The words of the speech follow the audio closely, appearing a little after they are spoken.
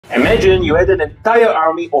Imagine you had an entire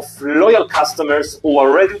army of loyal customers who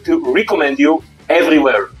are ready to recommend you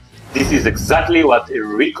everywhere. This is exactly what a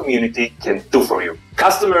real community can do for you.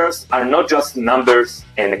 Customers are not just numbers,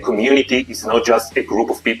 and a community is not just a group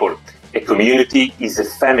of people. A community is a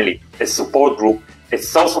family, a support group, a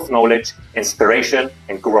source of knowledge, inspiration,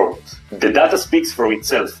 and growth. The data speaks for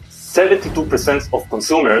itself. 72% of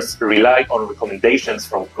consumers rely on recommendations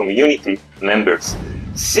from community members.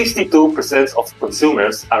 62% of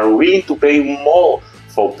consumers are willing to pay more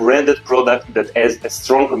for branded product that has a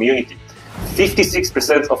strong community.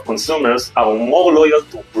 56% of consumers are more loyal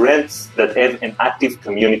to brands that have an active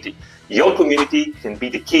community. Your community can be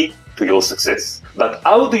the key to your success. But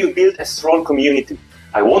how do you build a strong community?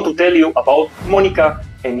 I want to tell you about Monica,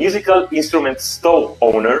 a musical instrument store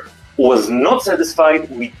owner who was not satisfied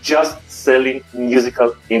with just selling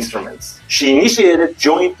musical instruments. She initiated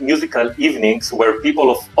joint musical evenings where people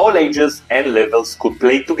of all ages and levels could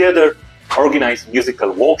play together, organize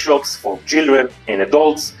musical workshops for children and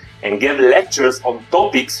adults, and gave lectures on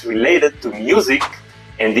topics related to music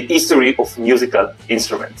and the history of musical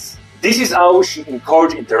instruments. This is how she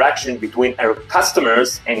encouraged interaction between her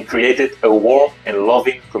customers and created a warm and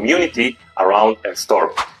loving community around her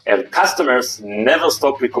store. Her customers never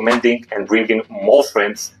stopped recommending and bringing more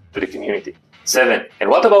friends to the community. 7. And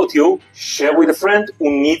what about you? Share with a friend who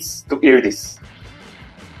needs to hear this.